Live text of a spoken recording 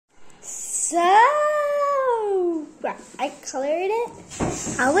So, I colored it.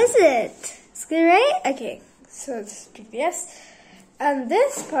 How is it? It's good, right? Okay, so let's do this. And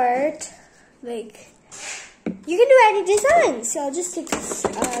this part, like, you can do any design. So I'll just take this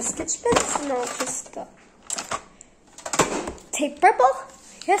sketch pens and I'll just take purple.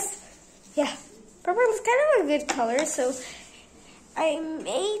 Yes, yeah. Purple is kind of a good color, so I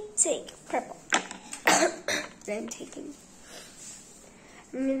may take purple. I'm taking.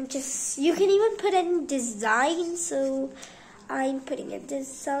 You can even put in design, so I'm putting a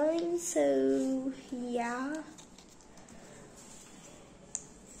design, so yeah.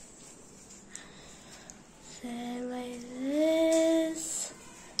 So like this.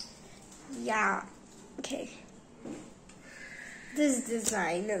 Yeah, okay. This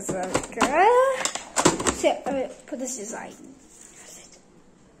design is good. So I'm gonna put this design.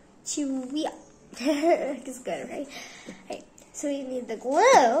 Yeah. It's good, right? Okay. So we need the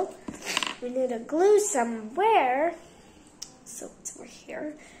glue. We need a glue somewhere. So it's over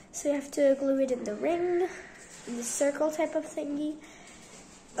here. So you have to glue it in the ring, in the circle type of thingy.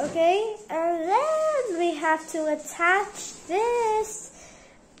 Okay, and then we have to attach this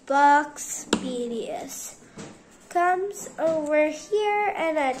box BDS. Comes over here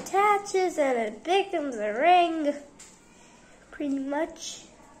and attaches and it becomes a ring. Pretty much.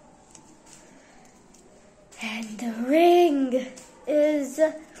 And the ring is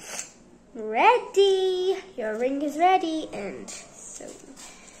ready. Your ring is ready. And so you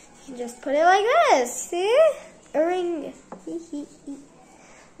can just put it like this. See? A ring.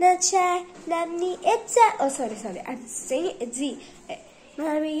 Oh, sorry. I'm saying it's Z.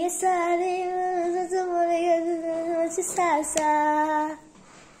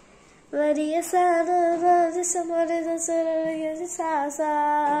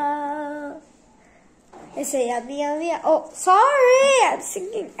 I say yeah. Oh, sorry, I'm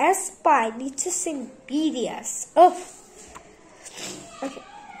singing S-By. I need to sing BDS. Oh, okay.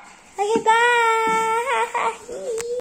 Okay, bye.